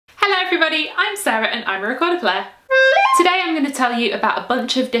everybody, I'm Sarah and I'm a recorder player. Today I'm going to tell you about a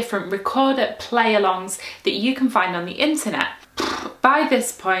bunch of different recorder play-alongs that you can find on the internet. By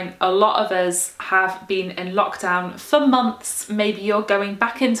this point, a lot of us have been in lockdown for months. Maybe you're going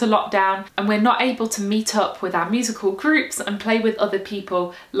back into lockdown and we're not able to meet up with our musical groups and play with other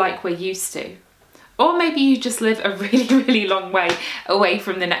people like we're used to. Or maybe you just live a really long way away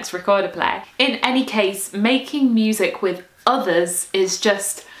from the next recorder player. In any case, making music with others is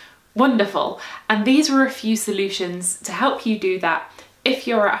just wonderful, and these are a few solutions to help you do that if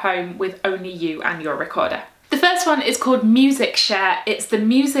you're at home with only you and your recorder. The first one is called Music Share. It's the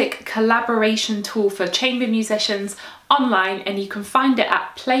music collaboration tool for chamber musicians online, and you can find it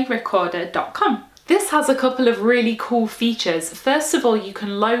at playrecorder.com. This has a couple of really cool features. First of all, you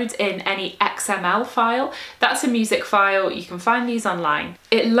can load in any XML file. That's a music file, you can find these online.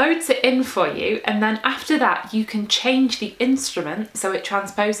 It loads it in for you, and then after that you can change the instrument so it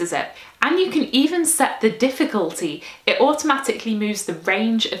transposes it. And you can even set the difficulty. It automatically moves the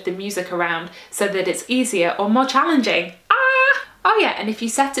range of the music around so that it's easier or more challenging. Oh yeah, and if you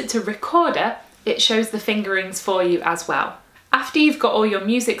set it to recorder, it shows the fingerings for you as well. After you've got all your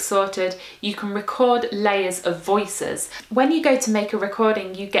music sorted, you can record layers of voices. When you go to make a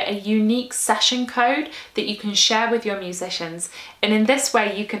recording, you get a unique session code that you can share with your musicians. And in this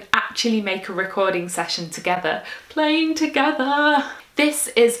way, you can actually make a recording session together, playing together. This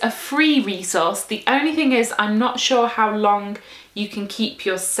is a free resource. The only thing is, I'm not sure how long you can keep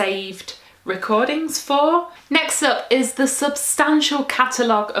your saved recordings for. Next up is the substantial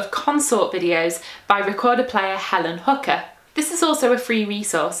catalogue of consort videos by recorder player Helen Hooker. This is also a free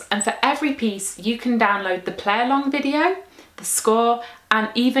resource, and for every piece you can download the play-along video, the score, and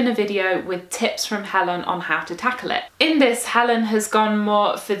even a video with tips from Helen on how to tackle it. In this, Helen has gone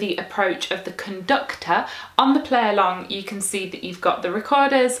more for the approach of the conductor. On the play-along you can see that you've got the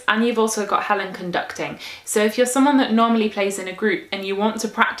recorders and you've also got Helen conducting. So if you're someone that normally plays in a group and you want to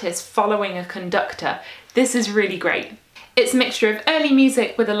practice following a conductor, this is really great. It's a mixture of early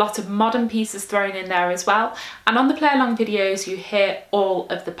music with a lot of modern pieces thrown in there as well, and on the play-along videos you hear all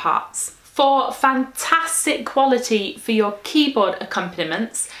of the parts. For fantastic quality for your keyboard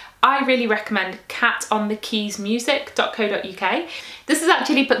accompaniments, I really recommend catonthekeysmusic.co.uk. This is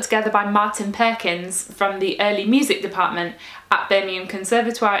actually put together by Martin Perkins from the early music department at Birmingham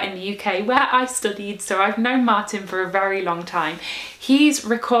Conservatoire in the UK, where I studied, so I've known Martin for a very long time. He's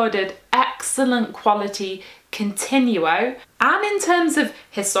recorded excellent quality continuo, and in terms of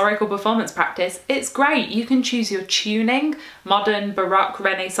historical performance practice, it's great. You can choose your tuning, modern, baroque,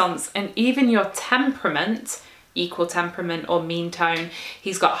 renaissance, and even your temperament, equal temperament or mean tone.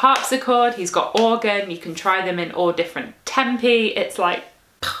 He's got harpsichord, he's got organ, you can try them in all different tempi. It's like,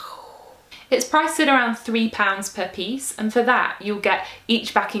 it's priced at around £3 per piece, and for that you'll get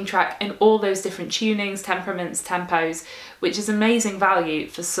each backing track in all those different tunings, temperaments, tempos, which is amazing value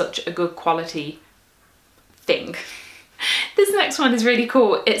for such a good quality thing. This next one is really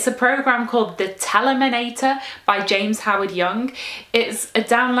cool. It's a program called the Teleminator by James Howard Young. It's a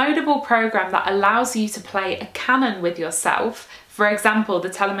downloadable program that allows you to play a canon with yourself. For example, the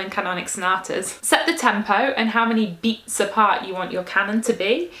Telemann canonic sonatas. Set the tempo and how many beats apart you want your canon to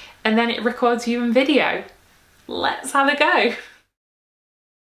be, and then it records you in video. Let's have a go.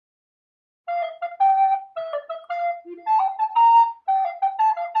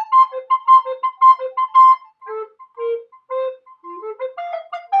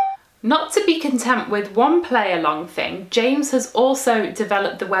 Not to be content with one play-along thing, James has also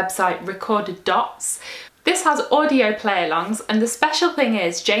developed the website Recorded Dots. This has audio play-alongs, and the special thing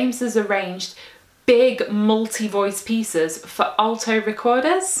is James has arranged big multi-voice pieces for alto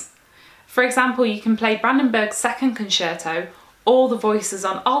recorders. For example, you can play Brandenburg's Second Concerto, all the voices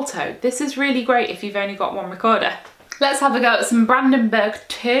on alto. This is really great if you've only got one recorder. Let's have a go at some Brandenburg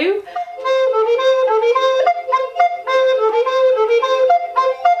 2.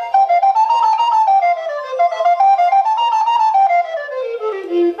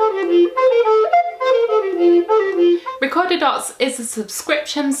 Recorded Dots is a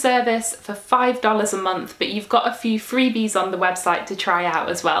subscription service for $5 a month, but you've got a few freebies on the website to try out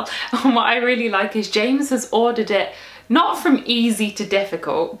as well. And what I really like is James has ordered it not from easy to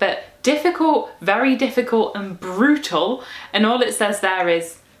difficult, but difficult, very difficult and brutal, and all it says there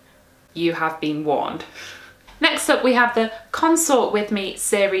is, you have been warned. Next up we have the Consort With Me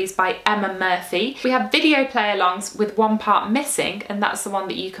series by Emma Murphy. We have video play-alongs with one part missing, and that's the one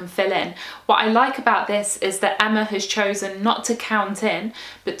that you can fill in. What I like about this is that Emma has chosen not to count in,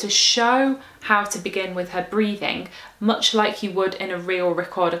 but to show how to begin with her breathing, much like you would in a real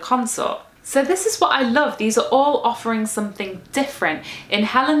recorder consort. So this is what I love. These are all offering something different. In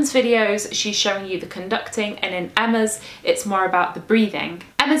Helen's videos, she's showing you the conducting, and in Emma's, it's more about the breathing.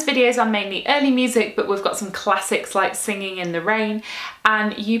 Emma's videos are mainly early music, but we've got some classics like Singing in the Rain,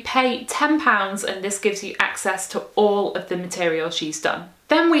 and you pay £10 and this gives you access to all of the material she's done.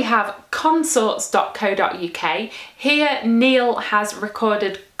 Then we have consorts.co.uk. Here, Neil has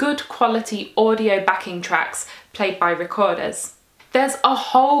recorded good quality audio backing tracks played by recorders. There's a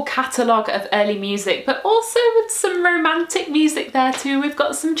whole catalogue of early music, but also with some romantic music there too. We've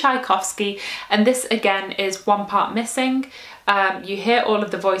got some Tchaikovsky, and this again is one part missing. You hear all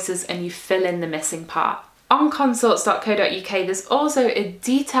of the voices and you fill in the missing part. On consorts.co.uk, there's also a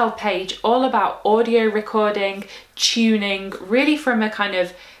detailed page all about audio recording, tuning, really from a kind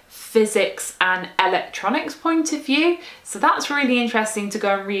of physics and electronics point of view. So that's really interesting to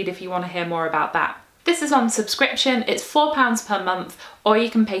go and read if you want to hear more about that. This is on subscription, it's £4 per month, or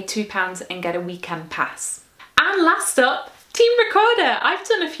you can pay £2 and get a weekend pass. And last up, Team Recorder. I've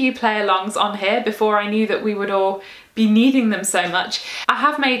done a few play-alongs on here before I knew that we would all be needing them so much. I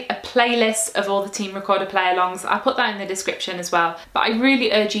have made a playlist of all the Team Recorder play-alongs. I'll put that in the description as well. But I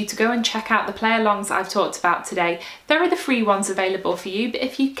really urge you to go and check out the play-alongs I've talked about today. There are the free ones available for you, but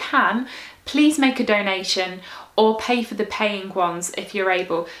if you can, please make a donation or pay for the paying ones if you're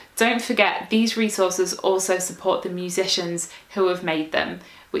able. Don't forget, these resources also support the musicians who have made them,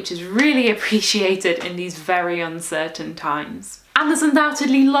 which is really appreciated in these very uncertain times. And there's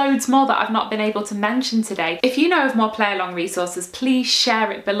undoubtedly loads more that I've not been able to mention today. If you know of more play-along resources, please share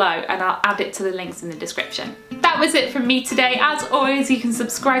it below and I'll add it to the links in the description. That was it from me today. As always, you can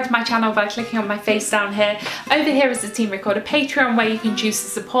subscribe to my channel by clicking on my face down here. Over here is the Team Recorder Patreon where you can choose to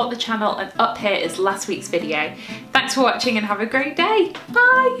support the channel, and up here is last week's video. Thanks for watching and have a great day.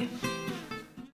 Bye!